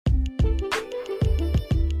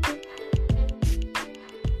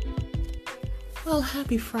Well,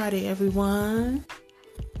 happy Friday, everyone.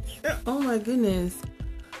 Oh my goodness.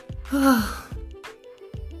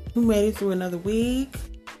 We made it through another week.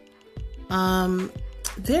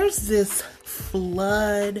 There's this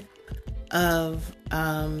flood of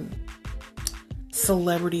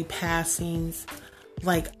celebrity passings,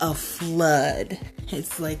 like a flood.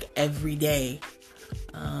 It's like every day.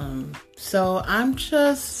 So I've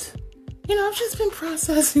just been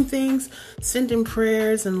processing things, sending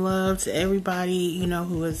prayers and love to everybody,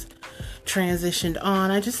 who has transitioned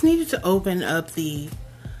on. I just needed to open up the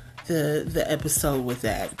episode with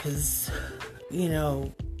that because,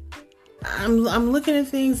 I'm looking at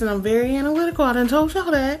things and I'm very analytical. I done told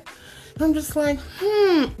y'all that. I'm just like,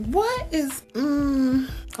 what is,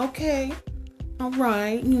 okay, all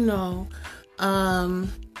right,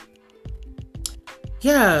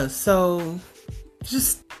 yeah, so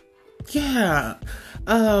just, yeah.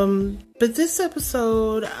 But this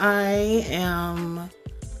episode, I am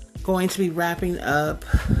going to be wrapping up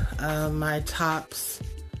my tops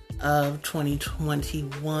of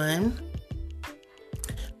 2021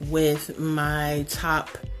 with my top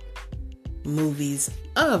movies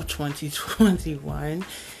of 2021,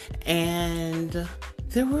 and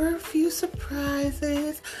there were a few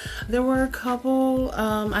surprises. There were a couple.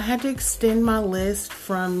 I had to extend my list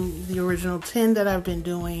from the original 10 that I've been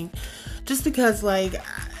doing, just because,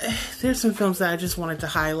 there's some films that I just wanted to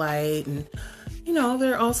highlight, and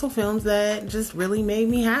there are also films that just really made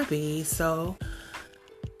me happy. So,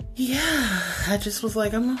 yeah, I just was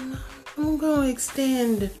like, I'm going to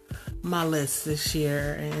extend my list this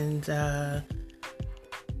year, and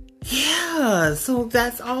yeah, so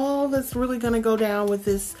that's all that's really going to go down with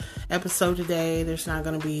this episode today. There's not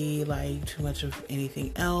going to be too much of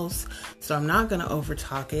anything else, so I'm not going to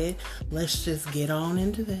overtalk it. Let's just get on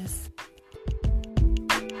into this.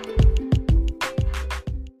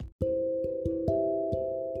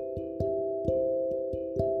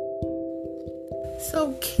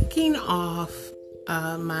 So kicking off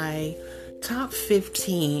my top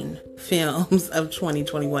 15 films of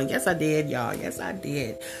 2021. Yes, I did, y'all. Yes, I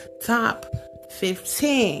did. Top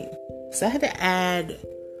 15. So I had to add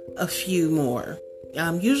a few more.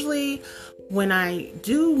 Usually when I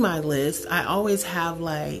do my list, I always have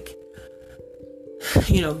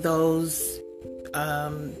those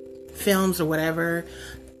films or whatever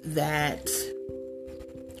that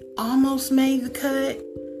almost made the cut.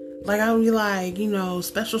 I would be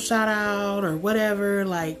special shout out or whatever,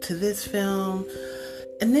 to this film.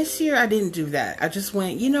 And this year I didn't do that. I just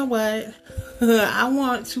went, you know what? I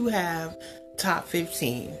want to have top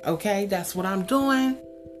 15. Okay? That's what I'm doing.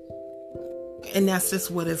 And that's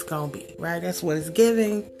just what it's going to be, right? That's what it's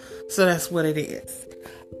giving. So that's what it is.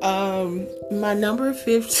 My number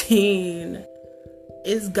 15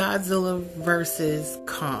 is Godzilla versus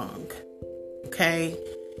Kong. Okay?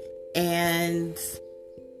 And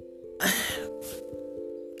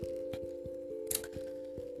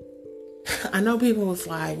I know people was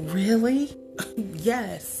like, really?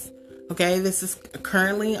 Yes. Okay, this is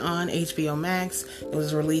currently on HBO Max. It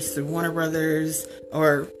was released through Warner Brothers,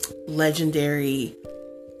 or Legendary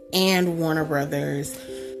and Warner Brothers.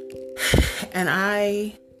 And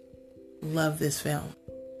I love this film.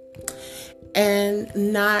 And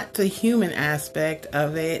not the human aspect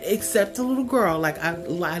of it, except the little girl.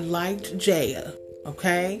 I liked Jaya.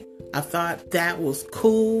 Okay? I thought that was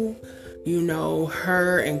cool.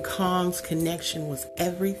 Her and Kong's connection was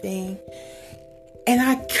everything. And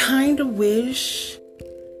I kind of wish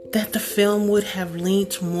that the film would have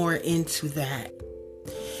leaned more into that.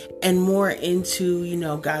 And more into,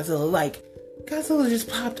 Godzilla. Godzilla just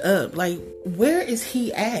popped up. Where is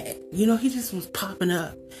he at? He just was popping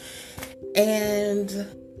up. And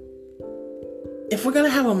if we're going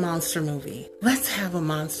to have a monster movie, let's have a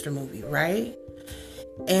monster movie, right?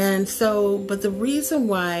 And so, but the reason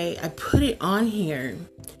why I put it on here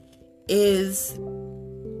is,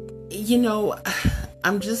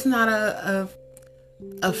 I'm just not a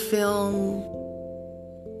film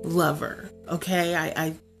lover, okay?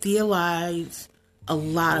 I idealize a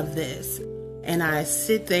lot of this, and I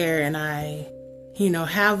sit there and I,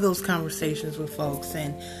 have those conversations with folks,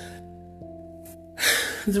 and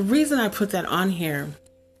the reason I put that on here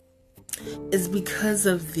is because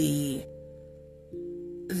of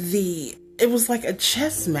it was like a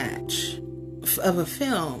chess match of a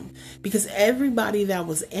film, because everybody that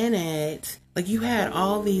was in it, you had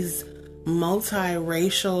all these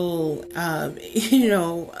multiracial, a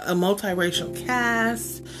multiracial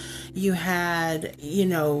cast. You had,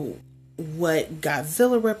 what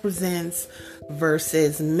Godzilla represents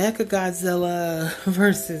versus Mechagodzilla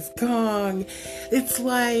versus Kong. It's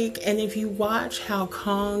like, and if you watch how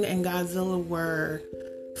Kong and Godzilla were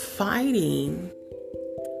fighting,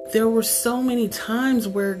 there were so many times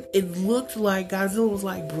where it looked like Godzilla was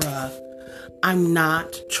like, bruh, I'm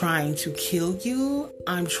not trying to kill you.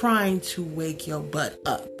 I'm trying to wake your butt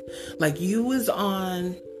up. Like, you was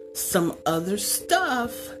on some other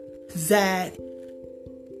stuff that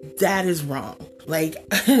is wrong. Like,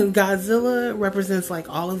 Godzilla represents like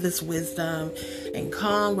all of this wisdom, and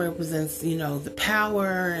Kong represents, you know, the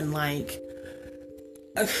power, and like,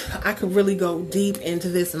 I could really go deep into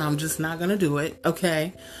this, and I'm just not gonna do it,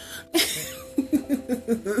 okay?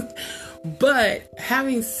 But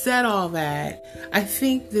having said all that, I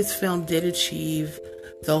think this film did achieve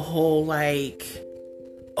the whole, like,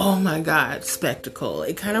 oh my God, spectacle.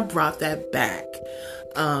 It kind of brought that back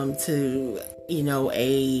to, you know,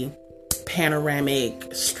 a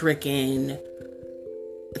panoramic stricken,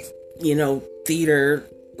 you know, theater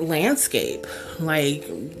landscape. Like,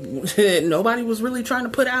 nobody was really trying to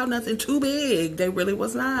put out nothing too big. They really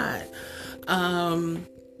was not.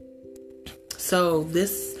 So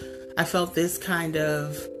this, I felt this kind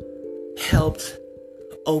of helped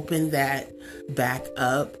open that back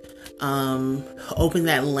up, open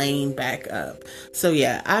that lane back up. So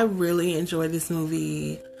yeah, I really enjoyed this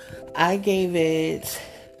movie. I gave it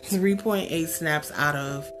 3.8 snaps out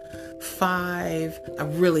of 5. I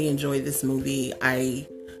really enjoyed this movie. I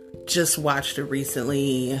just watched it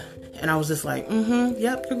recently, and I was just like,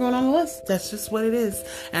 yep, you're going on the list. That's just what it is.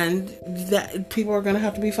 And that people are going to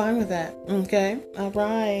have to be fine with that. Okay. All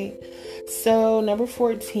right. So number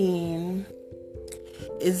 14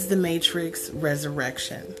 is The Matrix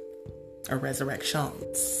Resurrection, or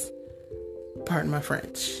Resurrections. Pardon my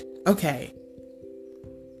French. Okay.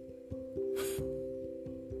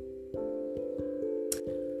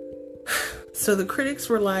 So the critics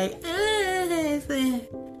were like,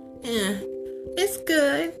 it's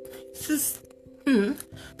good. It's just,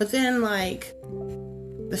 But then, like,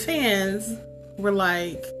 the fans were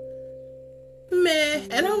like, meh.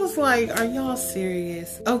 And I was like, are y'all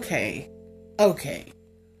serious? Okay.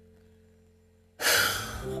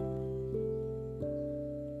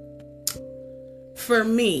 For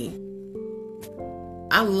me,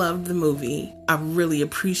 I loved the movie. I really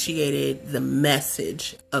appreciated the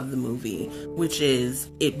message of the movie, which is,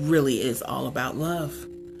 it really is all about love.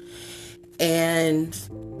 And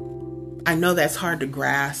I know that's hard to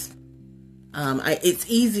grasp. It's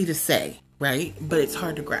easy to say, right? But it's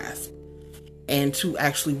hard to grasp and to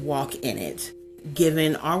actually walk in it,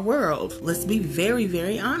 given our world. Let's be very,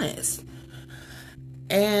 very honest.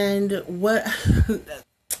 And what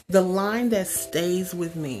the line that stays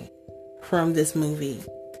with me from this movie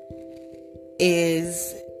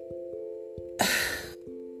is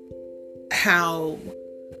how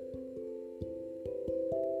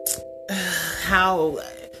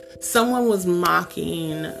someone was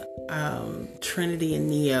mocking Trinity and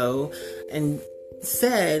Neo and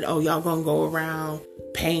said, oh, y'all gonna go around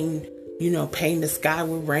painting the sky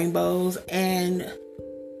with rainbows, and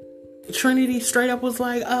Trinity straight up was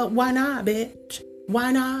like, why not, bitch?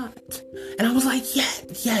 Why not? And I was like,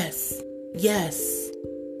 yes,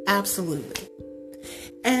 absolutely.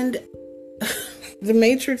 And The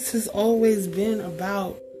Matrix has always been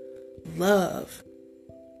about love,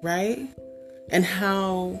 right? And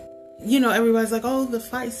how, everybody's like, oh, the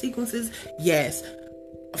fight sequences, yes,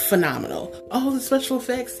 phenomenal. Oh, the special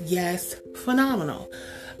effects, yes, phenomenal.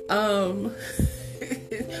 But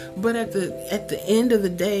at the end of the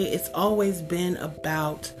day, it's always been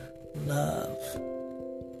about love.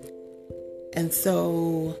 And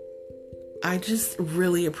so I just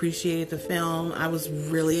really appreciated the film. I was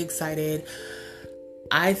really excited.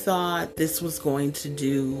 I thought this was going to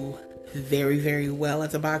do very, very well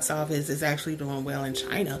at the box office. It's actually doing well in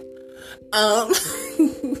China.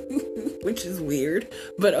 Which is weird,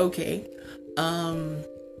 but okay.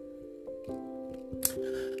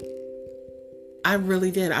 I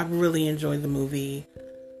really did. I really enjoyed the movie.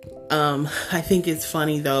 I think it's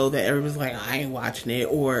funny though that everybody's like, I ain't watching it,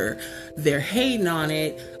 or they're hating on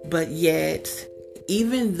it, but yet,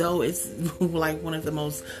 even though it's like one of the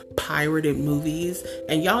most pirated movies,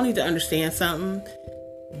 and y'all need to understand something,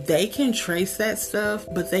 they can trace that stuff,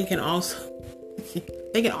 but they can also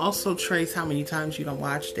trace how many times you done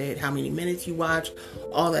watched it, how many minutes you watch,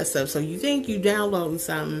 all that stuff. So you think you downloading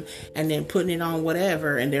something and then putting it on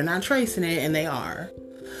whatever, and they're not tracing it, and they are.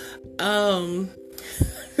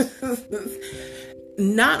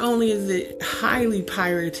 Not only is it highly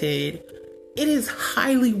pirated, it is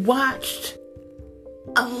highly watched.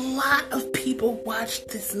 A lot of people watched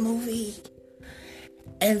this movie.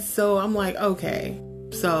 And so I'm like, okay,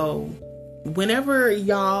 so whenever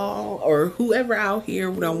y'all or whoever out here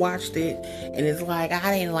done watched it and it's like,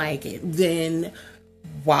 I didn't like it, then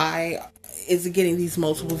why is it getting these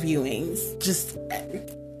multiple viewings? Just,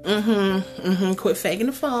 quit faking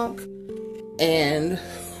the funk and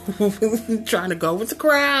trying to go with the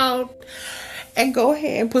crowd and go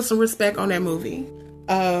ahead and put some respect on that movie.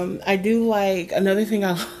 I do like, another thing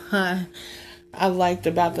I liked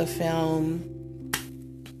about the film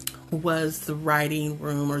was the writing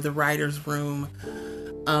room or the writer's room,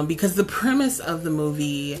 because the premise of the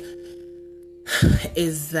movie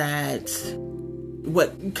is that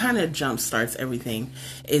what kind of jump starts everything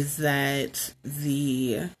is that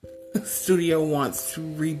the studio wants to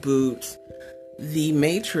reboot the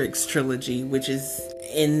Matrix trilogy, which is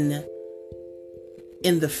in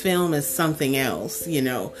the film as something else,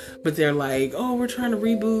 but they're like, oh, we're trying to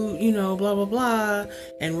reboot, blah, blah, blah.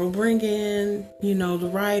 And we'll bring in, the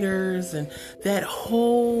writers and that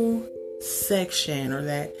whole section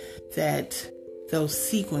or those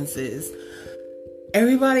sequences.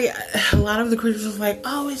 Everybody, a lot of the critics was like,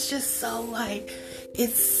 oh, it's just so like,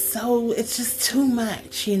 it's just too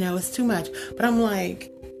much, it's too much. But I'm like,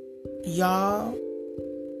 y'all,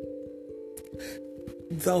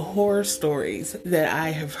 the horror stories that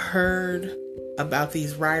I have heard about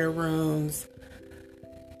these writer rooms,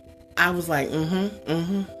 I was like,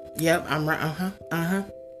 yep, I'm right,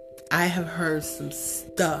 I have heard some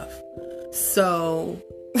stuff. So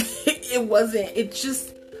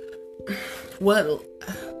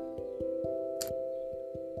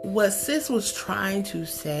what sis was trying to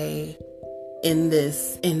say in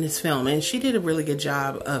this film, and she did a really good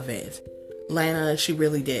job of it, Lana, she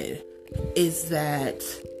really did, is that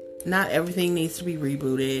not everything needs to be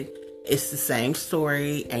rebooted. It's the same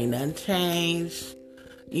story, ain't nothing changed,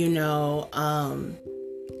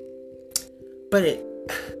 but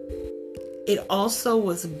it also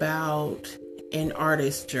was about an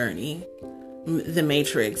artist's journey. The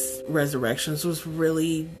Matrix Resurrections was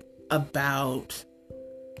really about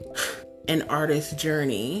an artist's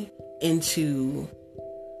journey into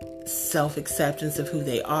self-acceptance of who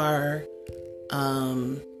they are,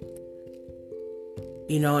 and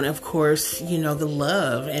of course, the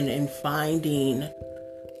love and finding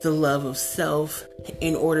the love of self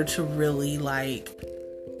in order to really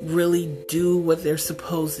do what they're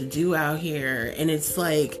supposed to do out here. And it's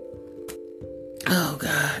like, oh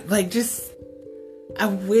God, I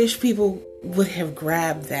wish people would have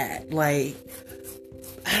grabbed that. I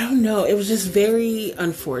don't know. It was just very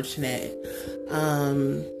unfortunate.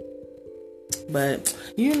 But,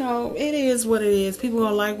 it is what it is. People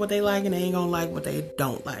gonna like what they like and they ain't gonna like what they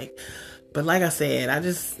don't like. But like I said,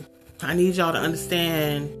 I need y'all to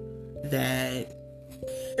understand that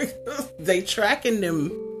they tracking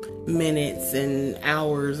them minutes and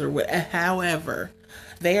hours or however.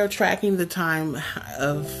 They are tracking the time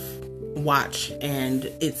of watch and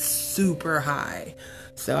it's super high.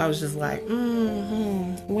 So I was just like,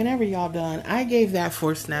 whenever y'all done. I gave that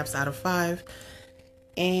 4 snaps out of 5.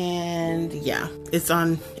 And yeah, it's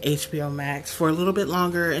on HBO Max for a little bit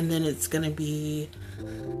longer, and then it's going to be,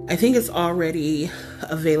 I think it's already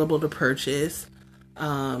available to purchase.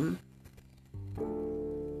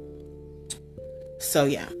 So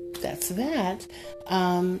yeah, that's that.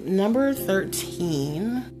 Number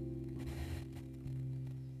 13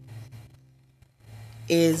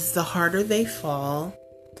 is The Harder They Fall,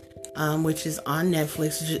 which is on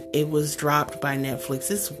Netflix. It was dropped by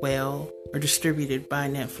Netflix as well, or distributed by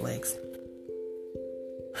Netflix.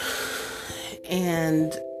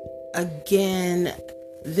 And again,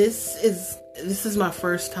 this is my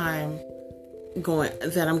first time I'm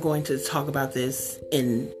going to talk about this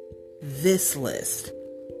in this list.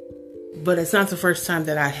 But it's not the first time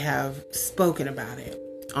that I have spoken about it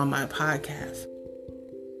on my podcast.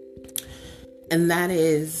 And that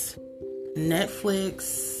is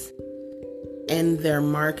Netflix and their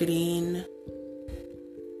marketing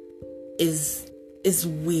is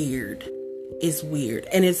weird. It's weird.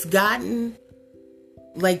 And it's gotten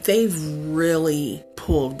they've really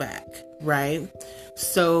pulled back, right?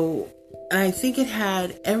 So I think it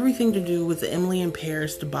had everything to do with the Emily in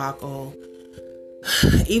Paris debacle.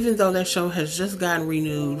 Even though that show has just gotten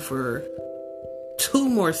renewed for 2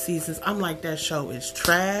 more seasons, I'm like, that show is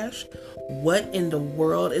trash. What in the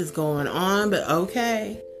world is going on? But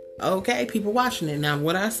okay, people watching it. Now,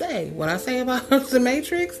 what I say about The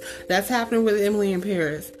Matrix, that's happening with Emily in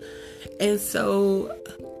Paris. And so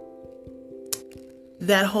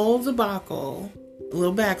that whole debacle, a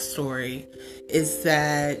little backstory, is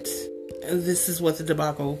that this is what the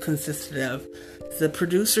debacle consisted of. The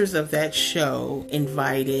producers of that show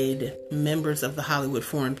invited members of the Hollywood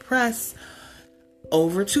Foreign Press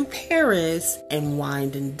over to Paris and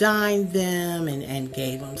wined and dined them and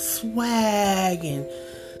gave them swag and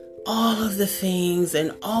all of the things,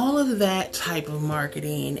 and all of that type of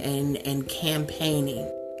marketing and campaigning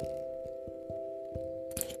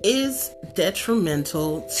is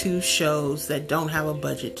detrimental to shows that don't have a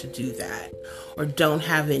budget to do that or don't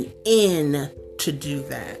have an in to do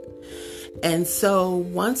that. And so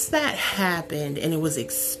once that happened and it was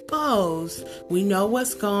exposed, we know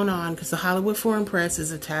what's going on because the Hollywood Foreign Press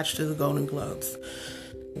is attached to the Golden Globes.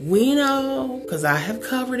 We know, because I have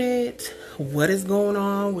covered it, what is going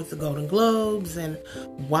on with the Golden Globes and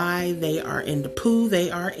why they are in the poo they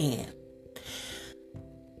are in.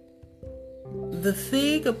 The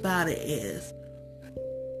thing about it is,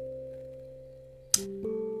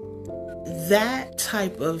 that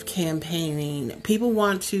type of campaigning, people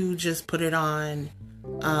want to just put it on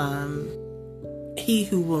He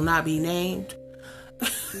Who Will Not Be Named.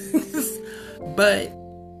 But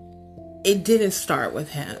it didn't start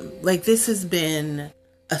with him. Like, this has been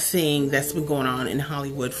a thing that's been going on in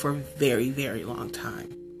Hollywood for a very, very long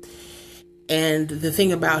time. And the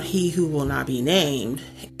thing about He Who Will Not Be Named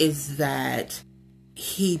is that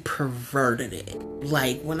he perverted it.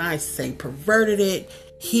 Like, when I say perverted it,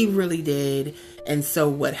 he really did. And so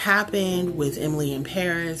what happened with Emily in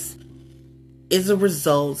Paris is a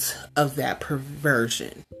result of that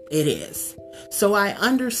perversion. It is. So I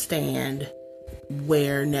understand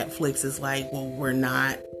where Netflix is like, well, we're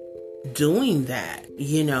not doing that,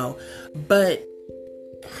 you know. But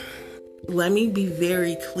let me be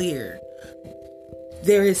very clear.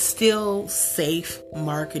 There is still safe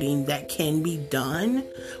marketing that can be done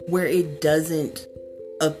where it doesn't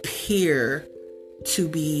appear to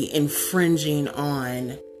be infringing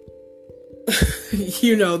on,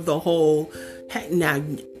 you know, the whole,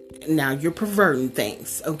 now you're perverting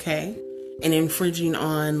things, okay? And infringing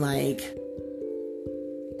on, like,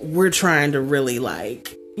 we're trying to really,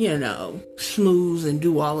 like, you know, schmooze and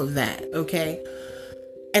do all of that, okay?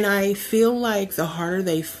 And I feel like The Harder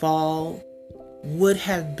They Fall would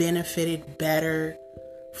have benefited better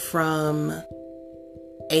from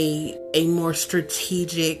a more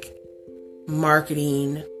strategic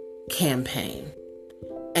marketing campaign.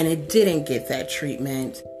 And it didn't get that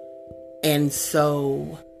treatment. And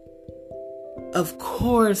so, of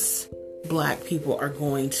course, Black people are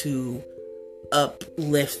going to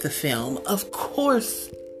uplift the film. Of course,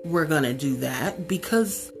 we're going to do that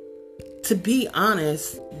because, to be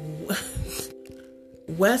honest,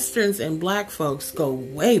 Westerns and Black folks go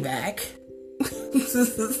way back.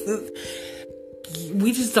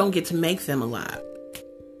 We just don't get to make them a lot.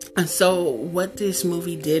 And so what this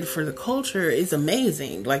movie did for the culture is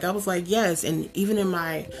amazing. Like, I was like, yes. And even in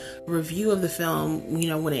my review of the film, you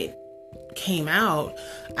know, when it came out,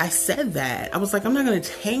 I said that. I was like, I'm not going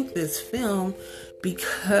to tank this film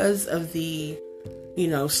because of the, you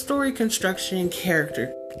know, story construction,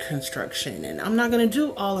 character construction. And I'm not going to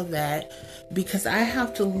do all of that because I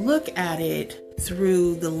have to look at it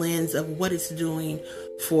through the lens of what it's doing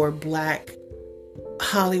for Black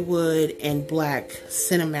Hollywood and Black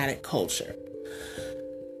cinematic culture.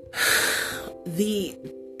 The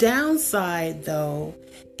downside, though,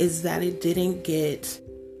 is that it didn't get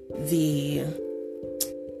the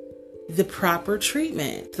proper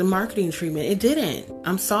treatment, the marketing treatment. It didn't.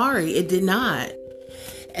 I'm sorry, it did not.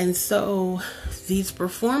 And so these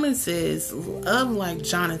performances of, like,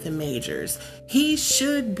 Jonathan Majors, he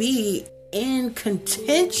should be in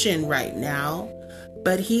contention right now,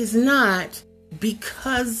 but he's not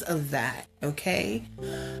because of that, okay?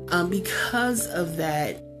 Because of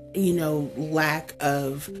that, you know, lack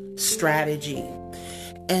of strategy.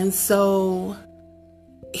 And so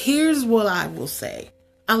here's what I will say.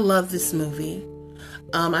 I love this movie.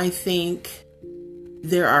 I think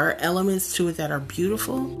there are elements to it that are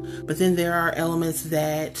beautiful, but then there are elements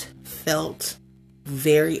that felt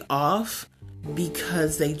very off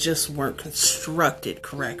because they just weren't constructed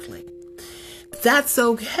correctly. That's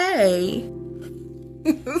okay,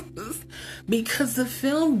 because the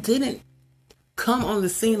film didn't come on the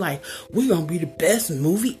scene like, we're gonna be the best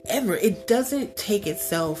movie ever. It doesn't take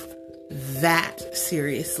itself that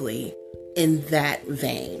seriously in that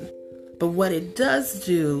vein. But what it does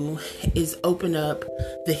do is open up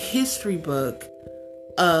the history book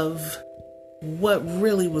of what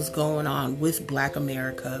really was going on with Black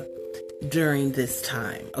America during this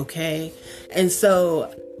time, okay? And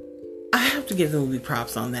so I have to give the movie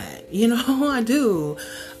props on that. You know, I do.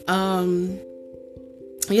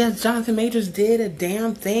 Yes, Jonathan Majors did a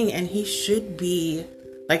damn thing, and he should be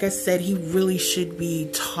Like I said, he really should be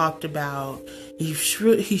talked about. He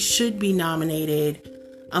should be nominated.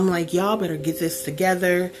 I'm like, y'all better get this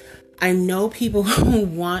together. I know people who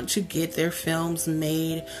want to get their films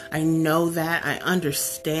made. I know that. I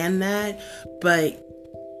understand that. But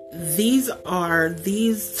these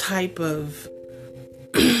type of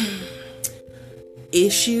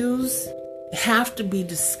issues have to be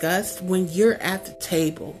discussed when you're at the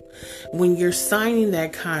table, when you're signing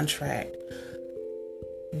that contract.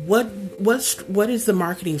 What is the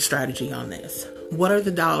marketing strategy on this? What are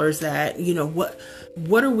the dollars that,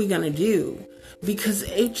 what are we going to do? Because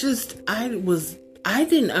I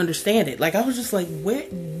didn't understand it. Like, I was just like, what?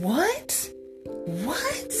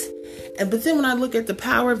 But then when I look at The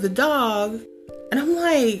Power of the Dog, and I'm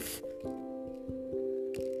like,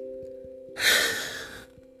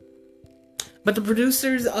 but the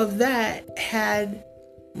producers of that had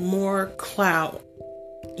more clout,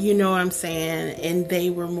 you know what I'm saying? And they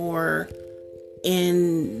were more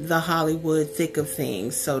in the Hollywood thick of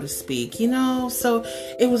things, so to speak, So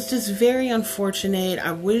it was just very unfortunate.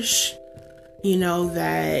 I wish,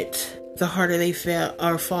 that The Harder They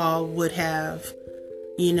Fall would have,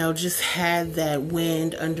 just had that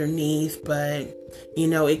wind underneath. But,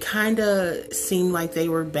 it kind of seemed like they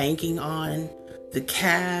were banking on the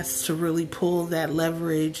cast to really pull that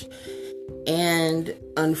leverage. And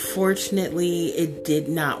unfortunately, it did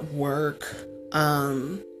not work,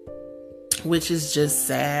 which is just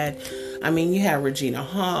sad. I mean, you have Regina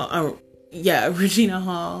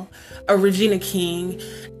King,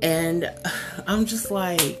 and I'm just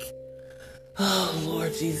like, oh,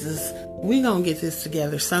 Lord Jesus, we gonna get this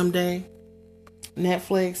together someday.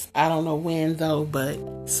 Netflix, I don't know when though,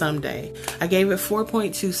 but someday. I gave it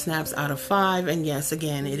 4.2 snaps out of 5, and yes,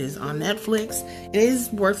 again, it is on Netflix. It is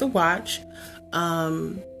worth a watch.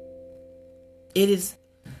 It is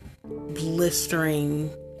blistering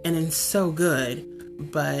and it's so good,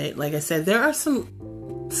 but like I said, there are some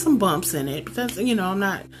bumps in it. But that's, I'm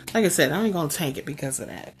not, like I said, I ain't gonna tank it because of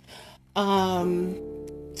that. My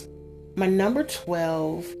number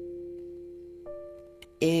 12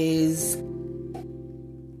 is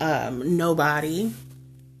Nobody,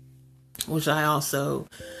 which I also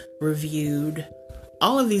reviewed.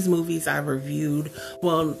 All of these movies I've reviewed,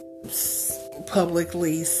 well,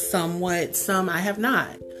 publicly somewhat, some I have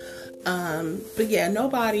not. But yeah,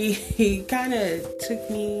 Nobody, he kind of took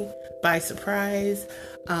me by surprise.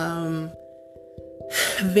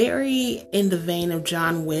 Very in the vein of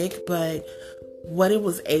John Wick, but what it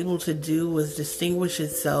was able to do was distinguish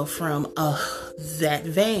itself from that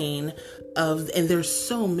vein of, and there's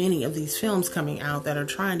so many of these films coming out that are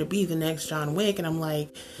trying to be the next John Wick, and I'm like,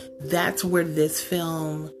 that's where this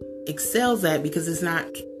film excels at, because it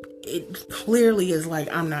clearly is like,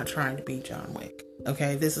 I'm not trying to be John Wick.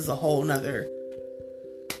 Okay, this is a whole nother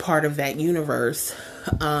part of that universe.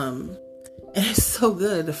 And it's so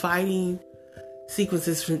good. The fighting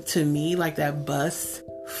sequences, to me, like that bus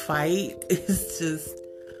fight, is just,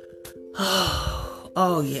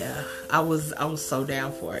 oh yeah, I was so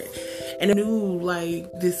down for it. And I knew,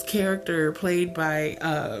 like, this character played by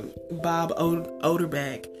Bob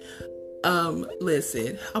Odenkirk.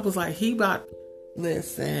 Listen, I was like,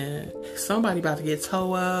 somebody about to get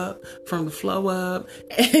toe up from the flow up,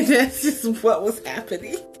 and that's just what was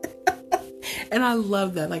happening. And I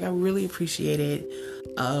love that. Like, I really appreciate it.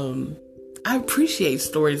 I appreciate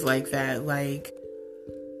stories like that. Like,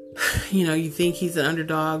 you think he's an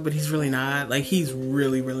underdog, but he's really not. Like, he's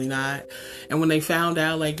really, really not. And when they found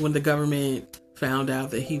out, like, when the government found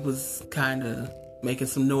out that he was kind of making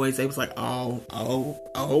some noise, they was like, oh,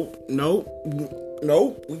 nope,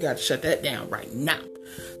 we got to shut that down right now.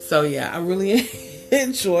 So yeah, I really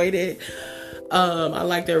enjoyed it. I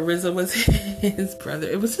liked that RZA was his brother.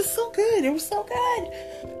 It was just so good. It was so good.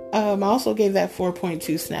 I also gave that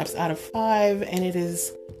 4.2 snaps out of 5, and it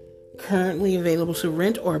is currently available to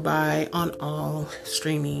rent or buy on all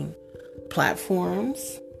streaming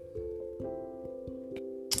platforms.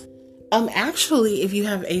 Actually, if you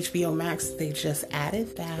have HBO Max, they just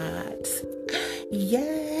added that.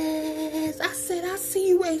 Yes, I said, I see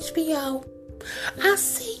you, HBO. I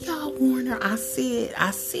see y'all, Warner. I see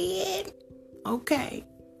it. Okay.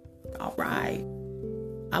 All right.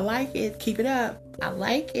 I like it. Keep it up. I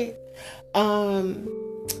like it.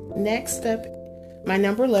 Next up, my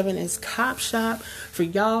number 11 is Cop Shop. For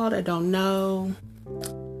y'all that don't know,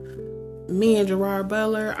 me and Gerard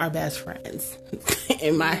Butler are best friends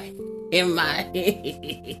in my head.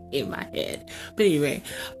 But anyway,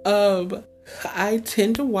 I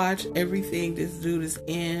tend to watch everything this dude is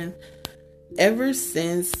in ever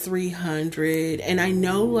since 300, and I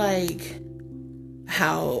know, like,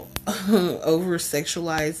 how over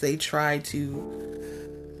sexualized they try to,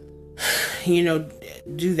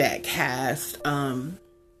 do that cast.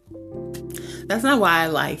 That's not why I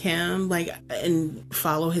like him, like, and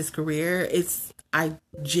follow his career. I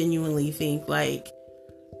genuinely think, like,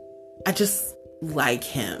 I just like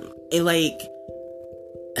him.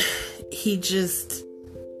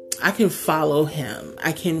 I can follow him.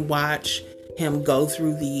 I can watch him go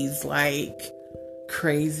through these, like,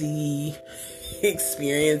 crazy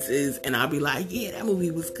experiences, and I'll be like, yeah, that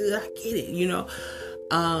movie was good. I get it,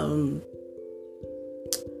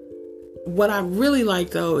 What I really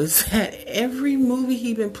like, though, is that every movie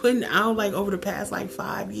he's been putting out, like, over the past, like,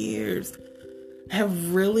 5 years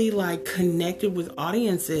have really, like, connected with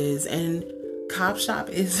audiences, and Cop Shop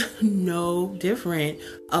is no different.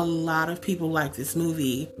 A lot of people like this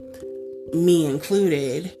movie, me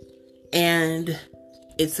included, and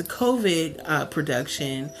it's a COVID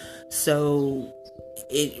production, so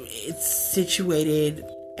it's situated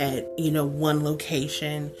at, one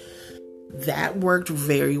location. That worked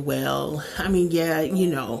very well. I mean,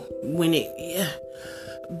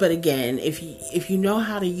 but again, if you know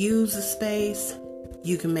how to use the space,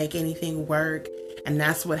 you can make anything work. And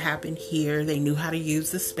that's what happened here. They knew how to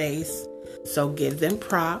use the space. So give them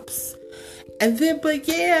props. And then, but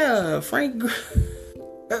yeah, Frank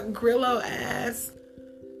Grillo ass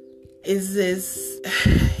is this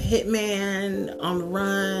hitman on the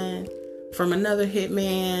run from another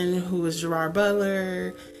hitman who is Gerard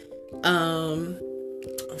Butler.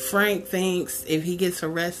 Frank thinks if he gets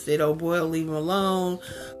arrested, old boy will leave him alone,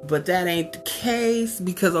 but that ain't the case,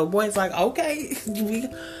 because old boy's like, okay,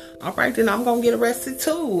 all right, then I'm gonna get arrested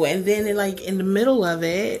too. And then in the middle of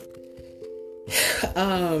it,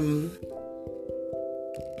 let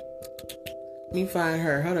me find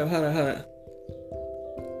her. Hold up.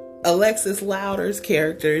 Alexis Louder's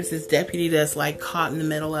character is this deputy that's, like, caught in the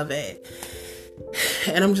middle of it.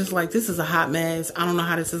 And I'm just like, this is a hot mess. I don't know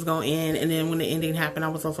how this is going to end. And then when the ending happened, I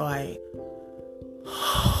was also like,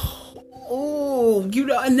 oh,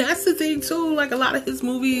 and that's the thing too. Like, a lot of his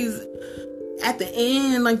movies at the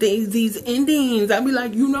end, like, these endings, I'd be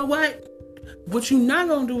like, you know what you're not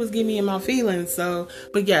going to do is get me in my feelings. So,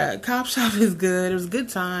 but yeah, Cop Shop is good. It was a good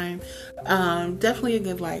time. Definitely a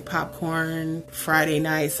good, like, popcorn Friday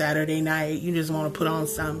night, Saturday night. You just want to put on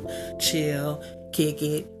some chill, kick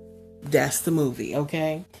it. That's the movie,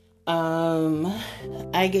 okay?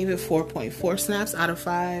 I gave it 4.4 snaps out of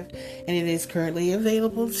 5, and it is currently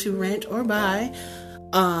available to rent or buy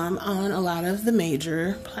on a lot of the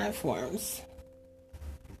major platforms.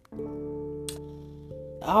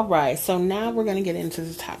 All right, so now we're going to get into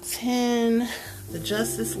the top 10, the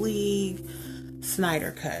Justice League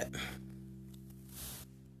Snyder Cut.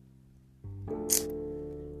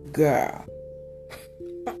 Girl.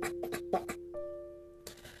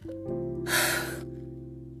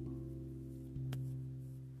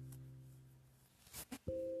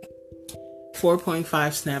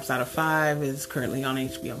 4.5 snaps out of 5 is currently on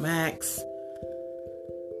HBO Max.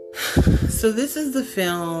 So this is the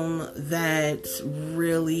film that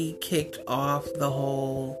really kicked off the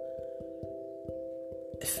whole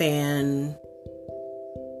I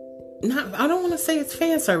don't want to say it's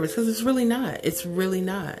fan service, because it's really not. It's really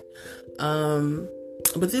not.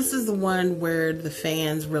 But this is the one where the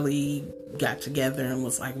fans really got together and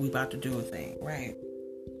was like, we about to do a thing, right?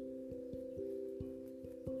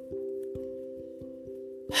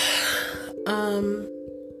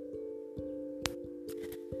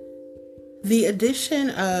 The addition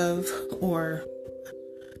of, or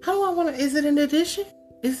how do I want to, is it an addition?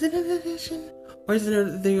 Is it an addition? Or is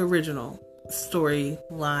it the original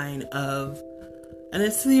storyline of, and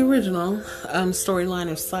it's the original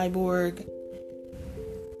storyline of Cyborg.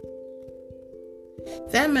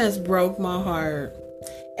 That mess broke my heart.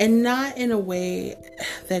 And not in a way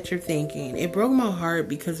that you're thinking. It broke my heart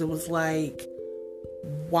because it was like,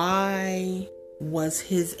 why was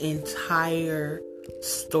his entire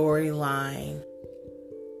storyline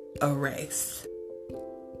erased?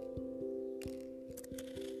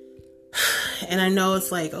 And I know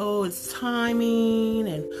it's like, oh, it's timing,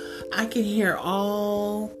 and I can hear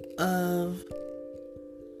all of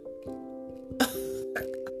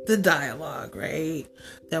the dialogue, right,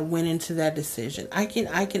 that went into that decision. I can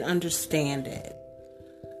understand it.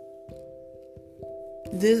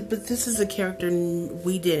 This is a character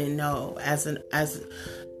we didn't know as an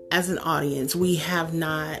audience. We have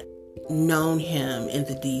not known him in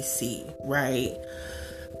the DC, right?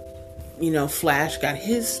 Flash got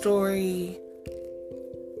his story,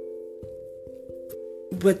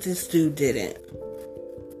 but this dude didn't.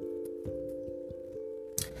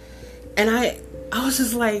 And I was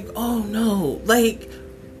just like, oh no, like,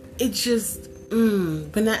 it just,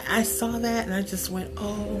 but I saw that and I just went,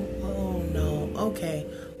 oh no, okay.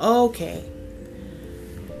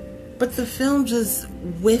 But the film just,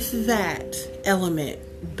 with that element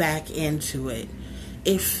back into it,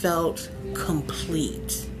 it felt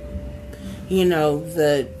complete. You know,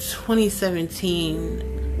 the 2017,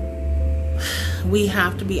 we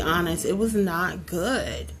have to be honest, it was not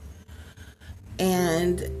good.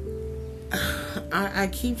 And I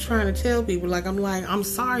keep trying to tell people, I'm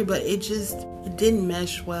sorry, but it didn't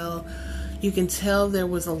mesh well. You can tell there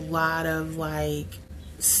was a lot of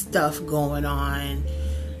stuff going on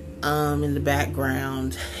in the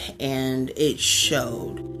background, and it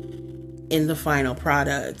showed in the final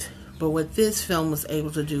product. But what this film was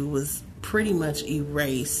able to do was pretty much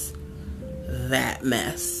erase that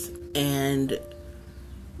mess and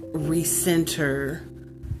recenter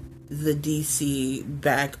the DC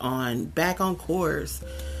back on course.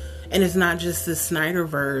 And it's not just the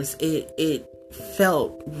Snyderverse, it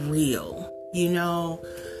felt real, you know.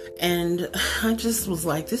 And I just was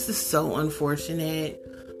like, this is so unfortunate.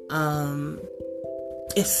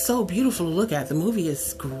 It's so beautiful to look at. The movie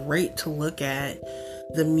is great to look at.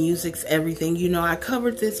 The music's everything. You know, I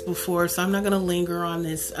covered this before, so I'm not going to linger on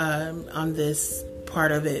this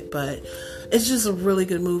part of it, but it's just a really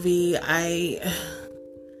good movie.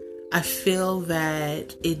 I feel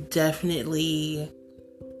that it definitely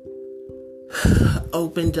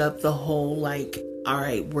opened up the whole, all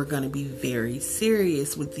right, we're going to be very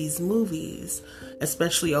serious with these movies,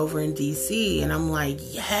 especially over in DC. And I'm like,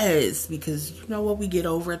 yes, because you know what we get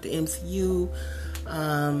over at the MCU.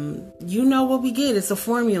 You know what we get. It's a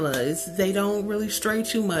formula. They don't really stray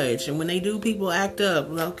too much. And when they do, people act up.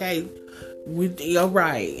 Okay, you're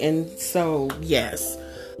right. And so, yes,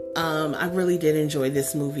 I really did enjoy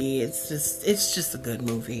this movie. It's just a good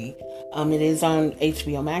movie. It is on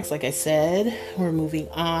HBO Max, like I said. We're moving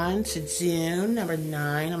on to June, number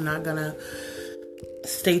 9. I'm not gonna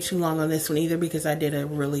stay too long on this one either, because I did a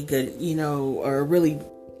really good, or a really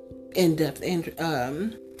in-depth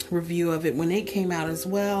review of it when it came out as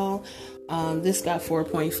well. This got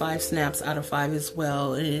 4.5 snaps out of 5 as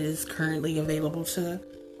well. It is currently available to,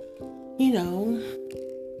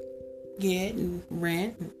 get and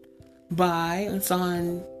rent and buy. It's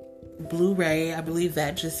on Blu-ray. I believe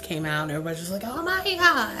that just came out and everybody's just like, oh my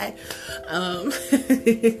god.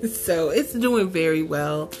 So it's doing very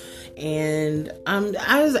well. And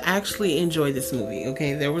I was actually enjoyed this movie.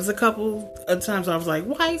 Okay, there was a couple of times I was like,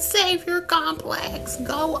 white savior complex,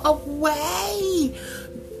 go away.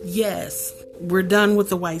 Yes, we're done with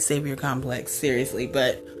the white savior complex, seriously.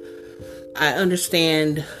 But I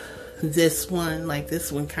understand this one.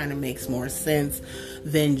 This one kind of makes more sense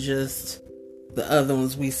than just the other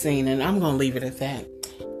ones we've seen, and I'm gonna leave it at that.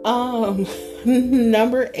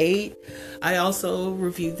 Number 8, I also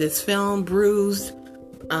reviewed this film, Bruised,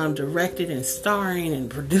 directed and starring and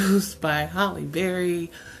produced by Halle Berry.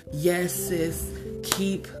 Yes, sis,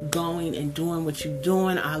 keep going and doing what you're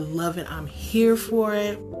doing. I love it. I'm here for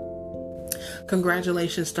it.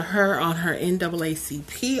 Congratulations to her on her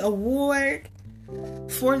NAACP award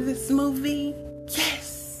for this movie.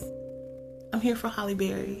 Yes, I'm here for Halle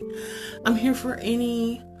Berry. I'm here for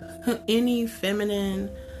any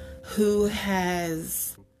feminine who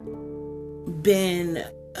has been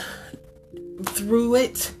through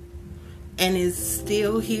it and is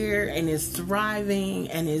still here and is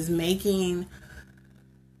thriving and is making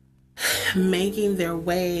their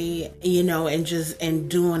way, and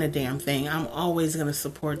doing a damn thing. I'm always going to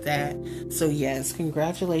support that. So yes,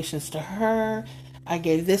 congratulations to her. I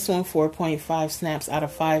gave this one 4.5 snaps out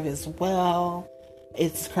of 5 as well.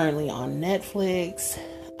 It's currently on Netflix.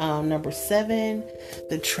 Number 7,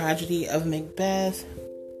 The Tragedy of Macbeth.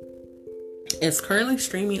 It's currently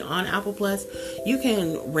streaming on Apple Plus. You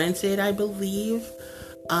can rent it, I believe.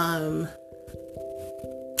 Honey,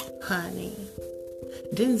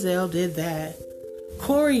 Denzel did that.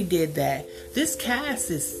 Corey did that. This cast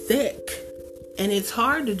is thick. And it's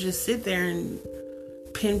hard to just sit there and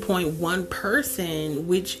pinpoint one person,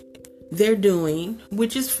 which they're doing,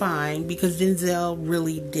 which is fine, because Denzel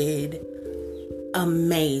really did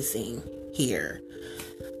amazing here.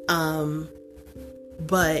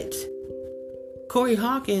 But Corey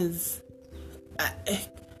Hawkins,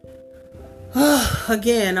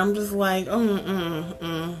 again, I'm just like,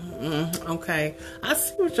 okay, I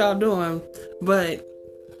see what y'all doing, but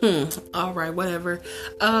all right, whatever.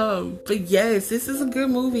 But yes, this is a good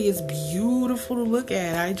movie. It's beautiful to look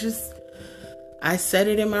at. I said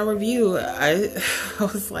it in my review. I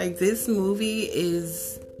was like, this movie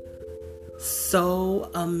is so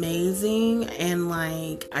amazing, and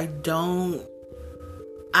I don't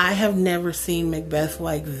I have never seen Macbeth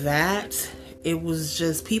like that. It was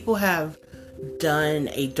just, people have done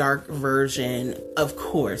a dark version. Of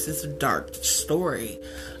course, it's a dark story.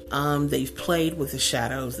 They've played with the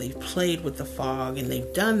shadows, they've played with the fog, and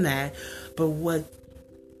they've done that. But what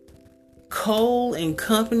Cohen and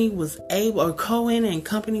company was able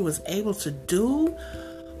to do,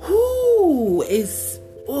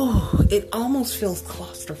 it almost feels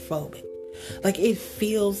claustrophobic. Like, it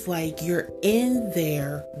feels like you're in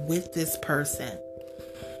there with this person.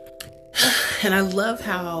 And I love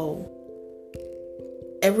how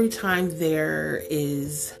every time there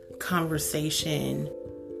is conversation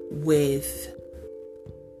with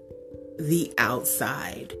the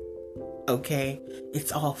outside, okay,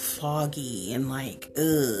 it's all foggy and like,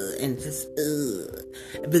 and just,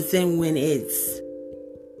 But then when it's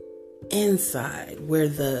inside, where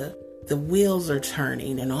the wheels are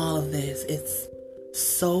turning and all of this, it's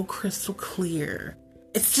so crystal clear.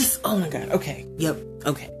 It's just, oh my God. Okay. Yep.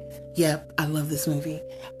 I love this movie.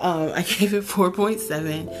 I gave it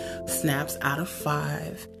 4.7 snaps out of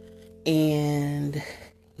 5. And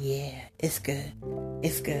yeah, it's good.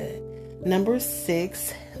 Number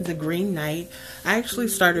 6, The Green Knight. I actually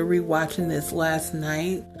started rewatching this last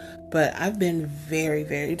night, but I've been very,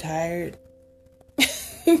 very tired.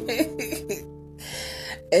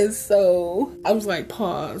 And so I was like,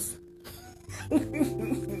 pause.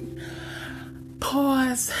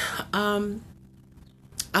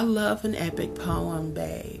 I love an epic poem,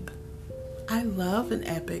 babe. I love an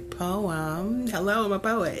epic poem. Hello, I'm a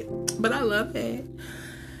poet, but I love it.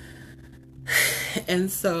 And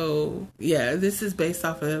so, yeah, this is based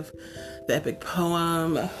off of the epic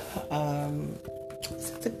poem. Is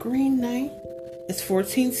it The Green Knight? It's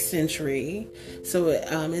 14th century. So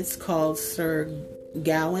it's called Sir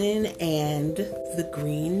Gawain and the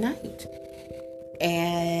Green Knight.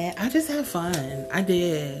 And I just had fun. I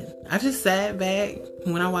did. I just sat back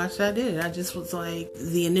when I watched it. I did. I just was like,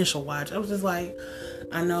 the initial watch, I was just like,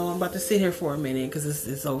 I know I'm about to sit here for a minute because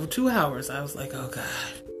it's over 2 hours. I was like, oh God.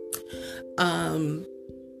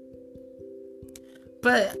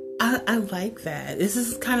 But I like that. This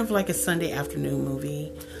is kind of like a Sunday afternoon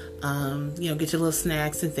movie. Get your little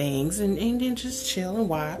snacks and things and then just chill and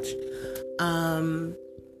watch.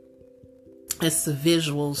 It's the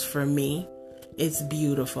visuals for me. It's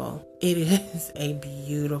beautiful. It is a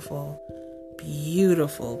beautiful,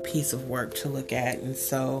 beautiful piece of work to look at. And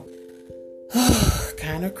so,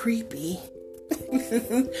 kind of creepy.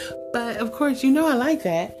 But of course, I like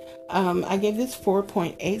that. I gave this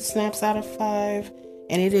 4.8 snaps out of 5.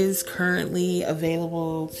 And it is currently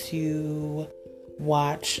available to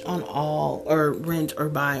watch on all, or rent or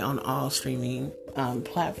buy on all streaming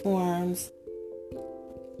platforms.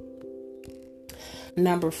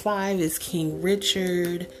 Number 5 is King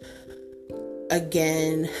Richard.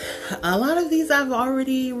 Again, a lot of these I've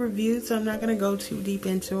already reviewed, so I'm not going to go too deep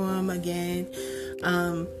into them again.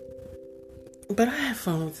 But I had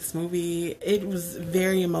fun with this movie. It was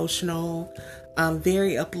very emotional,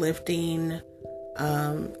 very uplifting,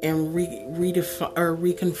 and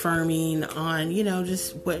reconfirming on,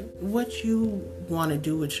 just what you want to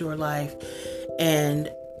do with your life and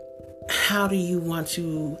how do you want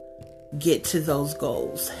to get to those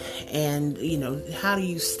goals, and how do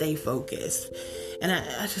you stay focused. And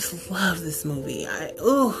I just love this movie.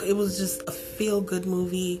 It was just a feel-good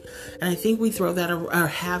movie, and I think we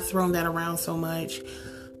have thrown that around so much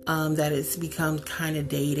that it's become kind of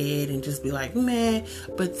dated and just be like, meh.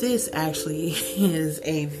 But this actually is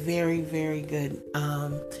a very, very good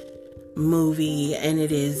movie, and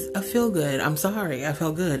it is a feel-good. I'm sorry, I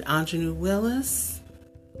felt good. Aunjanue Willis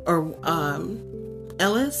or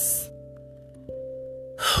Ellis.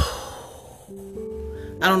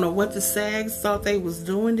 I don't know what the SAGs thought they was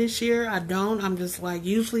doing this year. I don't. I'm just like,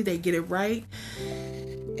 usually they get it right.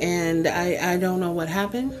 And I don't know what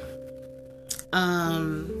happened.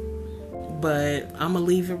 But I'm gonna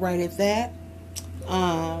leave it right at that.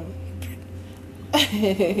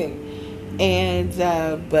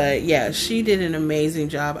 But yeah, she did an amazing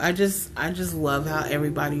job. I just love how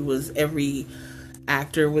every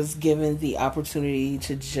actor was given the opportunity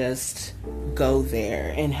to just go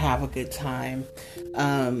there and have a good time,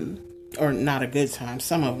 or not a good time.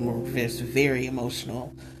 Some of them were just very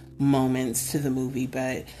emotional moments to the movie,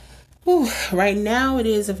 but right now it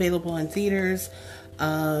is available in theaters,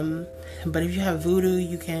 but if you have Vudu,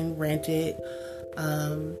 you can rent it.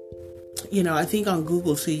 I think on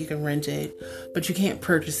Google too you can rent it, but you can't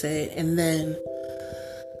purchase it. And then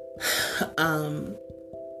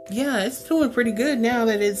it's doing pretty good now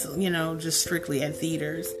that it's, just strictly at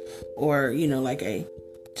theaters, or,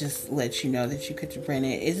 just let you know that you could rent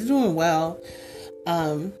it. It's doing well.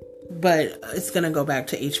 But it's gonna go back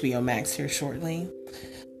to HBO Max here shortly.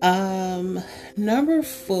 Number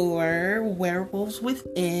 4, Werewolves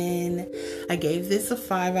Within. I gave this a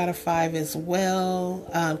 5 out of 5 as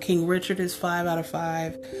well. King Richard is 5 out of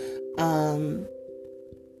 5.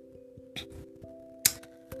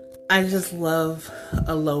 I just love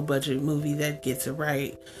a low budget movie that gets it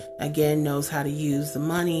right. Again, knows how to use the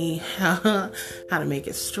money, how to make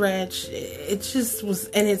it stretch. It just was,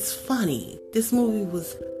 and it's funny. This movie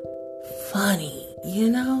was funny, you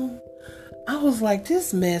know? I was like,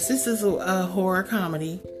 this is a horror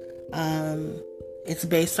comedy. It's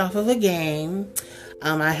based off of a game.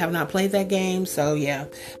 I have not played that game, so yeah.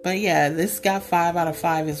 But yeah, this got 5 out of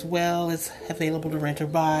 5 as well. It's available to rent or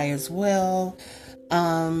buy as well.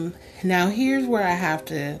 Now here's where I have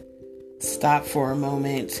to stop for a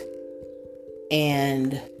moment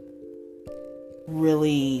and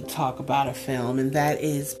really talk about a film, and that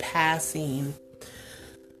is Passing.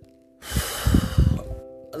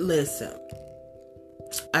 Listen,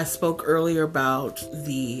 I spoke earlier about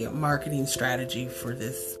the marketing strategy for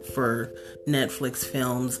Netflix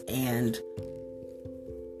films, and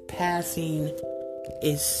Passing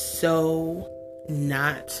is so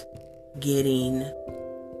not getting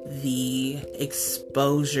the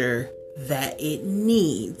exposure that it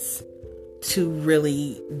needs to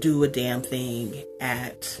really do a damn thing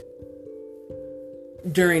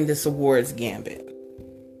during this awards gambit.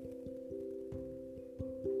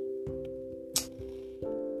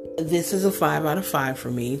 This is a 5 out of 5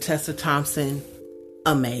 for me. Tessa Thompson,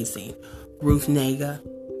 amazing. Ruth Negga,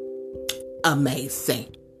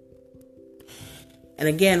 amazing. And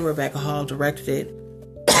again, Rebecca Hall directed it.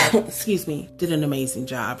 Excuse me, did an amazing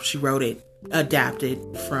job. She wrote it,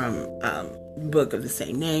 adapted from book of the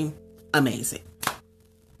same name. Amazing.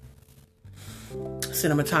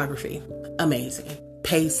 Cinematography, amazing.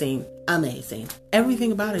 Pacing, amazing.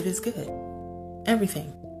 Everything about it is good.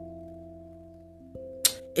 Everything.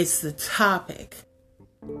 It's the topic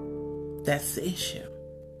that's the issue.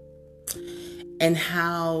 And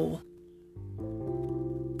how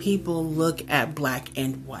people look at black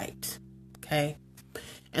and white. Okay?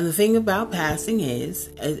 And the thing about Passing is,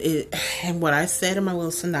 and what I said in my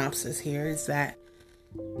little synopsis here is that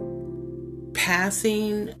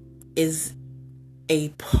Passing is a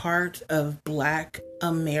part of Black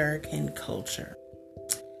American culture.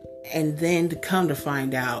 And then to come to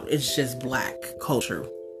find out, it's just Black culture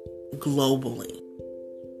globally.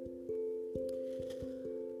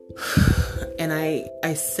 And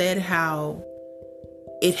I said how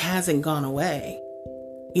it hasn't gone away.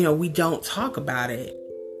 You know, we don't talk about it.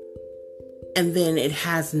 And then it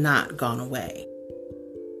has not gone away.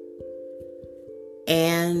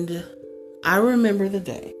 And I remember the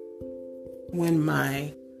day when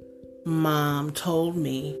my mom told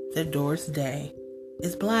me that Doris Day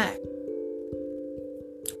is Black.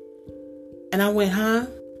 And I went, huh?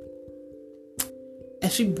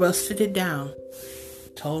 And she busted it down,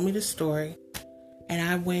 told me the story. And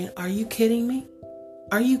I went, are you kidding me?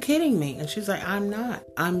 Are you kidding me? And she's like, I'm not.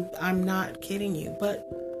 I'm not kidding you. But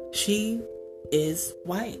she is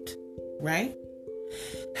white, right?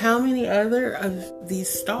 How many other of these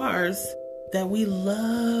stars that we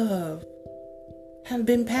love have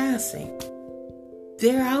been passing?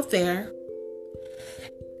 They're out there.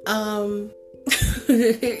 And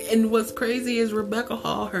what's crazy is Rebecca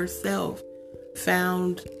Hall herself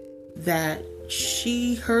found that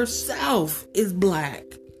she herself is Black.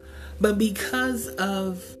 But because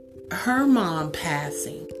of her mom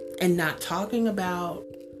passing and not talking about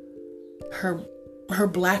her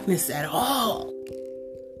Blackness at all,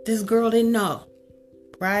 this girl didn't know,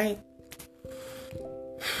 right?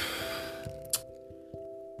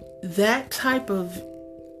 That type of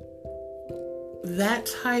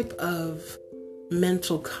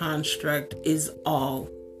mental construct is all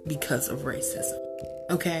because of racism.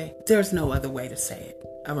 Okay? There's no other way to say it.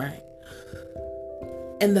 All right?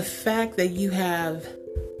 And the fact that you have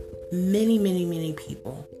many, many, many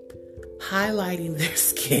people highlighting their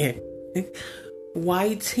skin,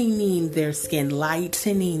 lightening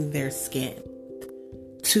their skin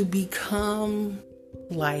to become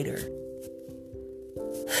lighter,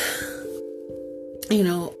 you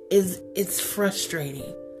know, it's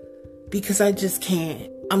frustrating because I just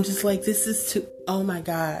can't. I'm just like, this is too, oh my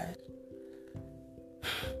God.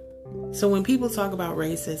 So when people talk about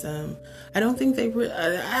racism, I don't think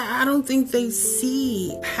they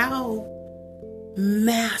see how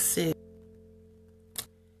massive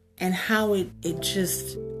and how it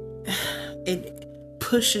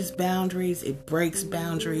pushes boundaries, it breaks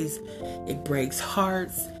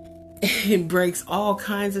hearts, it breaks all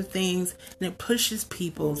kinds of things, and it pushes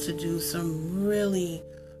people to do some really,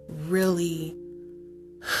 really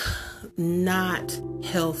not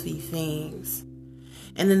healthy things.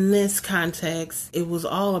 And in this context, it was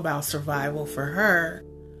all about survival for her.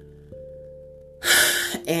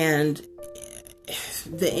 And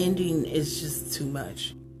the ending is just too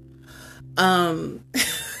much. I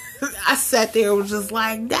sat there and was just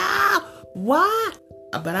like, nah, why?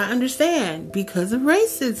 But I understand, because of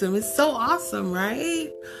racism. It's so awesome,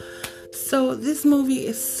 right? So this movie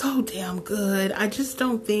is so damn good. I just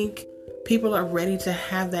don't think people are ready to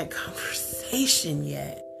have that conversation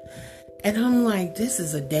yet. And I'm like, this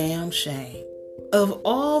is a damn shame. Of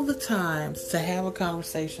all the times to have a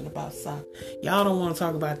conversation about something, y'all don't want to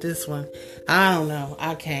talk about this one. I don't know.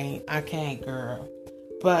 I can't, girl.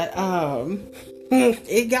 But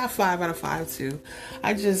it got 5 out of 5 too.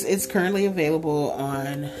 It's currently available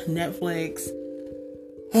on Netflix.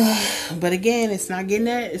 But again, it's not getting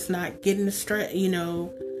the stress,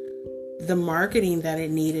 the marketing that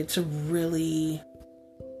it needed to really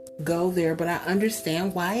go there. But I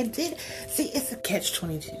understand why it did. See, it's a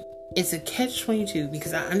catch-22. It's a catch-22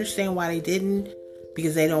 because I understand why they didn't,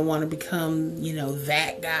 because they don't want to become,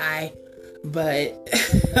 that guy. But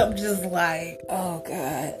I'm just like, oh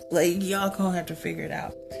God, like y'all gonna have to figure it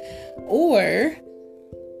out. Or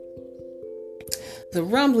the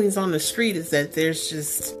rumblings on the street is that there's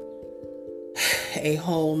just a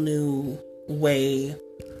whole new way,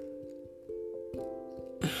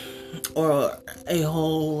 or a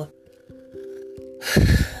whole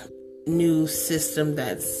new system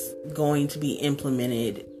that's going to be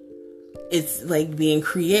implemented. It's like being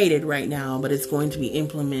created right now, but it's going to be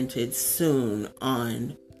implemented soon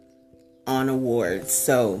on awards.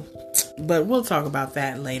 So, but we'll talk about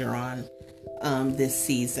that later on this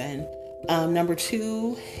season. Number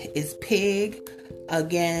 2 is Pig.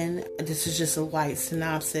 Again, this is just a light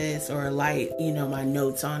synopsis or a light, my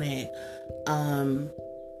notes on it.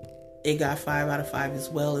 It got 5 out of 5 as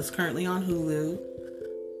well. It's currently on Hulu.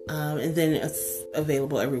 And then it's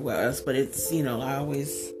available everywhere else. But it's, I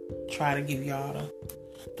always try to give y'all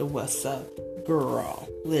the what's up. Girl,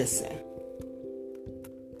 listen.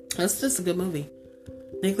 That's just a good movie.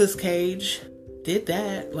 Nicolas Cage did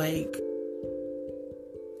that. Like,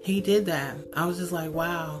 he did that. I was just like,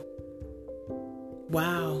 wow.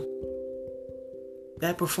 Wow.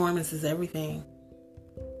 That performance is everything.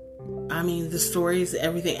 I mean, the story is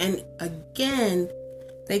everything. And again,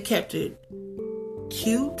 they kept it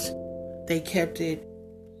cute. They kept it,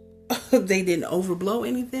 they didn't overblow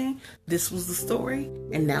anything. This was the story,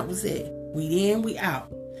 and that was it. We in, we out.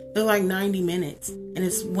 It was like 90 minutes, and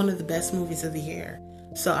it's one of the best movies of the year.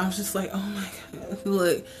 So I was just like, oh my God,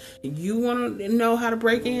 look, you want to know how to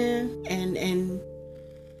break in and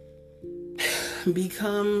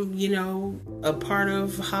become, a part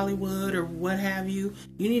of Hollywood or what have you,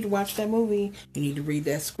 you need to watch that movie. You need to read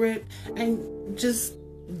that script and just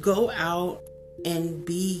go out and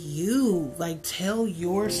be you. Like, tell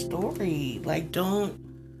your story. Like, don't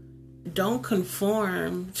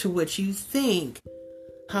conform to what you think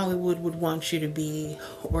Hollywood would want you to be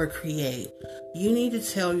or create. You need to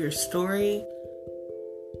tell your story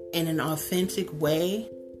in an authentic way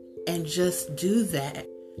and just do that.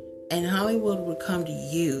 And Hollywood would come to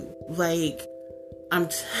you. Like, I'm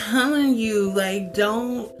telling you, like,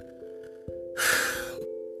 don't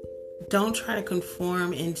try to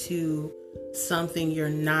conform into something you're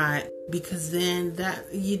not, because then that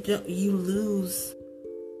you lose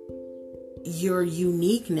your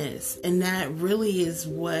uniqueness. And that really is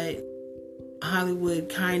what Hollywood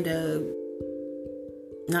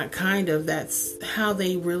that's how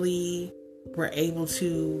they really were able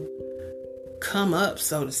to come up,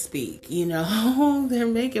 so to speak. They're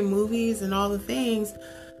making movies and all the things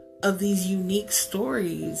of these unique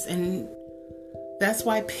stories, and that's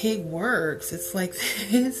why Pig works. It's like,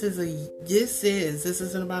 this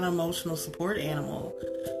isn't about an emotional support animal.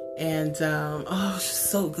 And it's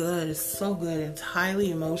just so good. It's so good. It's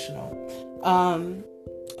highly emotional.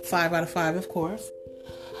 5 out of 5, of course.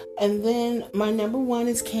 And then my number 1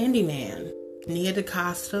 is Candyman. Nia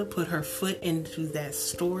DaCosta put her foot into that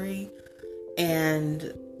story, and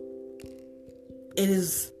it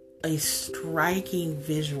is a striking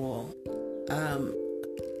visual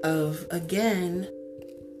of, again,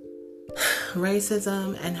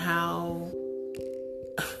 racism and how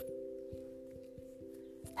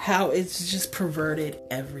it's just perverted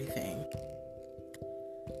everything.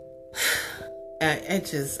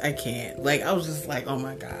 I can't. Like, I was just like, oh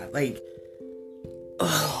my God. Like,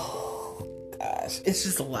 oh gosh. It's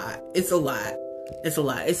just a lot. It's a lot. It's a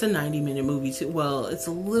 90-minute movie too. Well, it's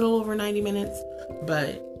a little over 90 minutes,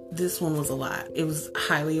 but this one was a lot. It was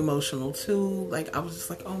highly emotional too. Like, I was just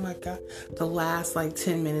like, oh my God. The last like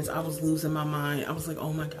 10 minutes, I was losing my mind. I was like,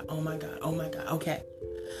 oh my God, oh my God, oh my God. Okay.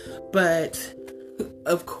 But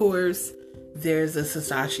of course, there's a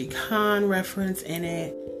Satoshi Kon reference in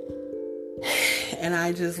it. And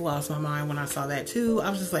I just lost my mind when I saw that too. I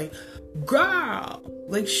was just like, girl,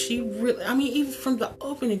 like she really, I mean, even from the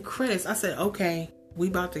opening credits, I said, okay, we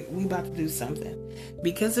about to do something,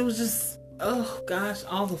 because it was just, oh gosh,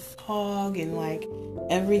 all the fog and like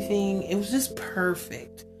everything, it was just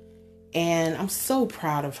perfect. And I'm so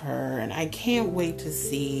proud of her, and I can't wait to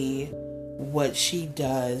see what she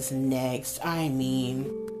does next. I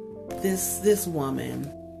mean, this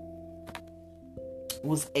woman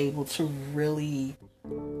was able to really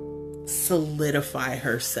solidify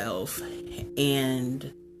herself,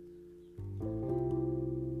 and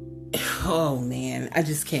oh man, I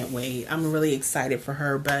just can't wait. I'm really excited for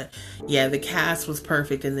her. But yeah, the cast was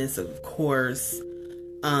perfect in this, of course.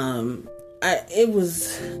 It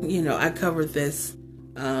was, I covered this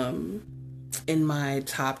in my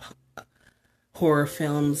top horror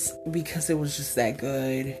films because it was just that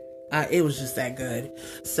good. It was just that good.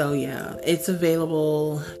 So yeah, it's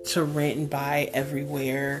available to rent and buy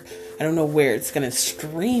everywhere. I don't know where it's gonna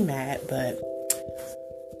stream at, but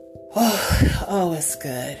oh, it's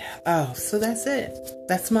good. Oh, so that's it.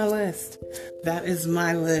 That's my list. That is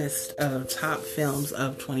my list of top films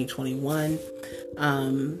of 2021.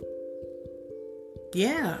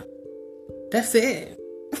 Yeah, that's it.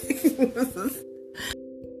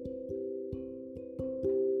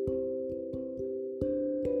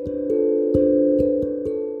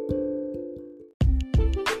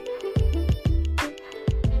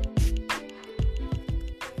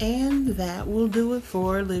 And that will do it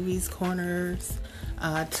for Livy's Corner's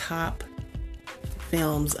top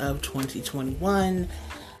films of 2021.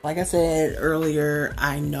 Like I said earlier,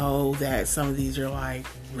 I know that some of these are like,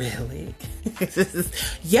 really?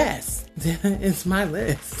 Yes, it's my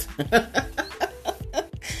list.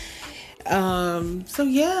 So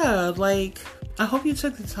yeah, like, I hope you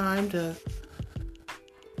took the time to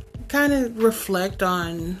kind of reflect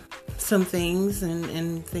on some things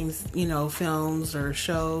and things, films or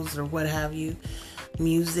shows or what have you,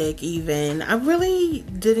 music even. I really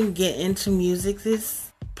didn't get into music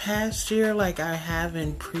this past year like I have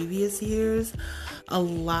in previous years. A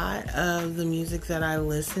lot of the music that I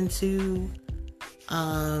listened to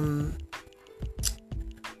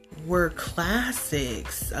were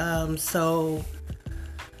classics. Or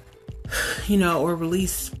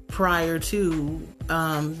released prior to.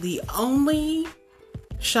 The only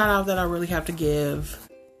shout out that I really have to give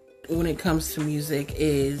when it comes to music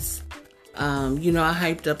is, I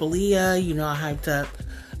hyped up Aaliyah, I hyped up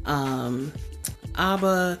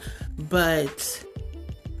ABBA, but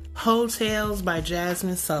Hotels by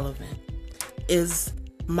Jasmine Sullivan is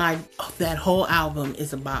that whole album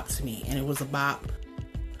is a bop to me, and it was a bop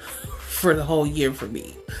for the whole year for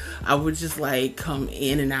me. I would just like come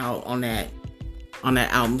in and out on that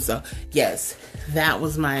album. So yes, that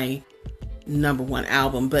was my number one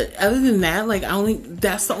album. But other than that, like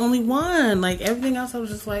that's the only one. Like everything else I was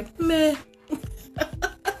just like meh.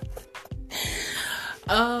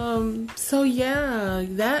 So yeah,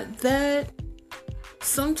 that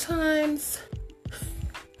sometimes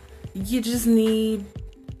you just need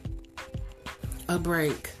a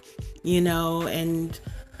break, and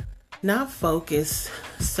not focus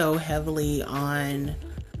so heavily on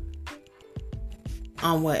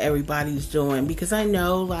what everybody's doing. Because I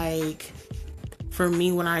know, like, for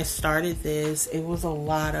me, when I started this, it was a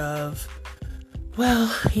lot of,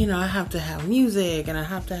 well, I have to have music, and I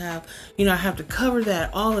have to have, I have to cover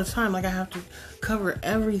that all the time. Like, I have to cover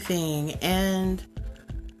everything. And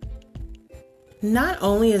not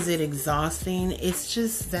only is it exhausting, it's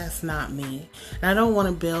just, that's not me. And I don't want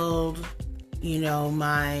to build,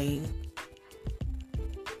 I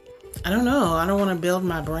don't want to build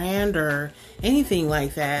my brand or anything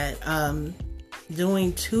like that,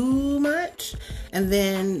 doing too much and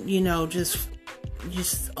then,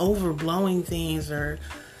 just overblowing things or,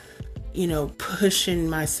 pushing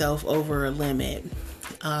myself over a limit.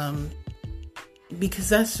 Because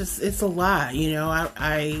that's just, it's a lot,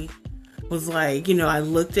 I was like, I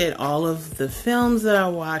looked at all of the films that I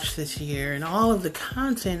watched this year and all of the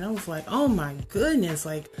content. I was like, oh my goodness,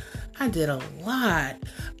 like I did a lot.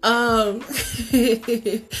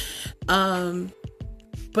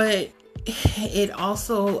 But it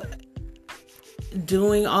also,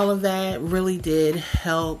 doing all of that really did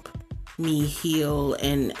help me heal.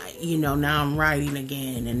 And, now I'm writing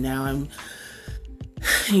again, and now I'm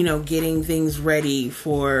getting things ready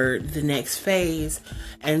for the next phase.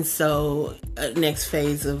 And so, next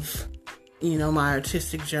phase of, my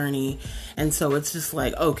artistic journey. And so it's just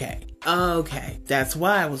like, okay, that's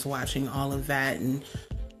why I was watching all of that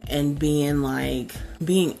and being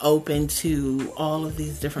open to all of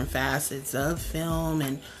these different facets of film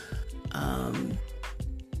and,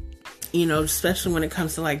 especially when it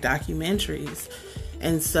comes to like documentaries.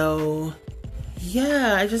 And so,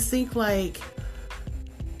 yeah, I just think like,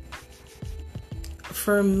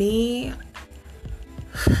 for me,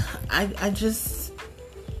 I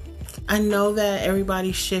know that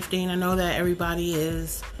everybody's shifting. I know that everybody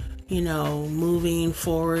is, moving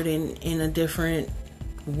forward in a different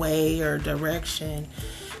way or direction.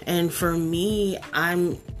 And for me,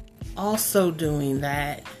 I'm also doing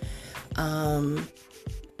that. And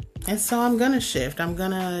so I'm going to shift. I'm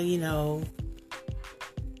going to,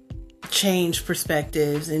 change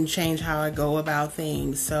perspectives and change how I go about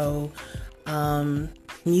things. So,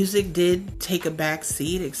 music did take a back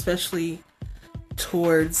seat, especially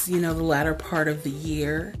towards, the latter part of the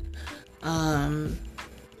year.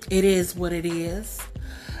 It is what it is.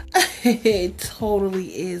 It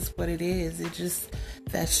totally is what it is.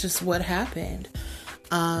 That's just what happened.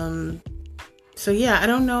 So yeah, I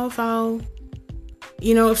don't know if I'll,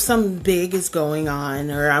 if something big is going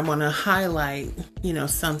on or I want to highlight,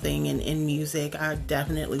 something in music, I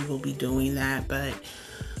definitely will be doing that. But,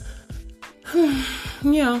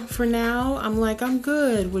 for now, I'm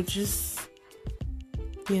good with just,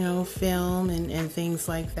 film and things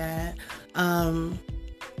like that.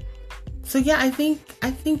 So yeah, I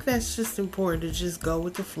think that's just important to just go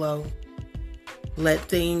with the flow. Let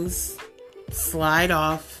things slide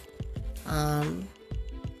off.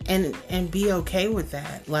 And be okay with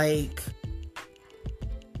that. Like,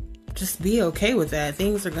 just be okay with that.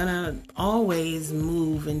 Things are gonna always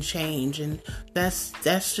move and change, and that's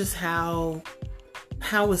just how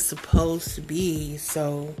it's supposed to be.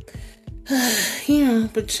 So,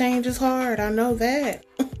 but change is hard. I know that.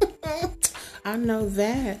 I know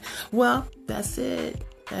that. Well, that's it.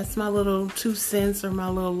 That's my little 2 cents or my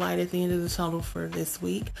little light at the end of the tunnel for this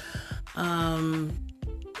week.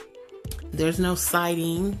 There's no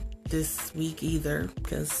sighting this week either,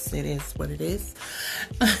 because it is what it is.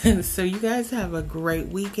 So you guys have a great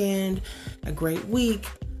weekend, a great week.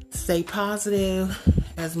 Stay positive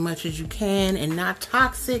as much as you can and not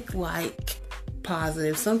toxic like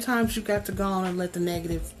positive. Sometimes you got to go on and let the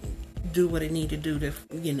negative do what it need to do to,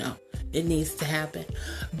 it needs to happen.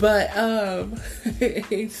 But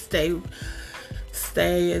stay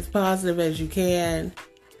as positive as you can.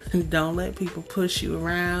 Don't let people push you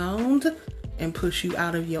around and push you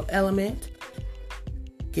out of your element.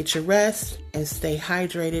 Get your rest and stay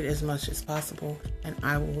hydrated as much as possible. And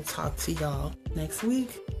I will talk to y'all next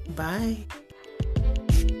week. Bye.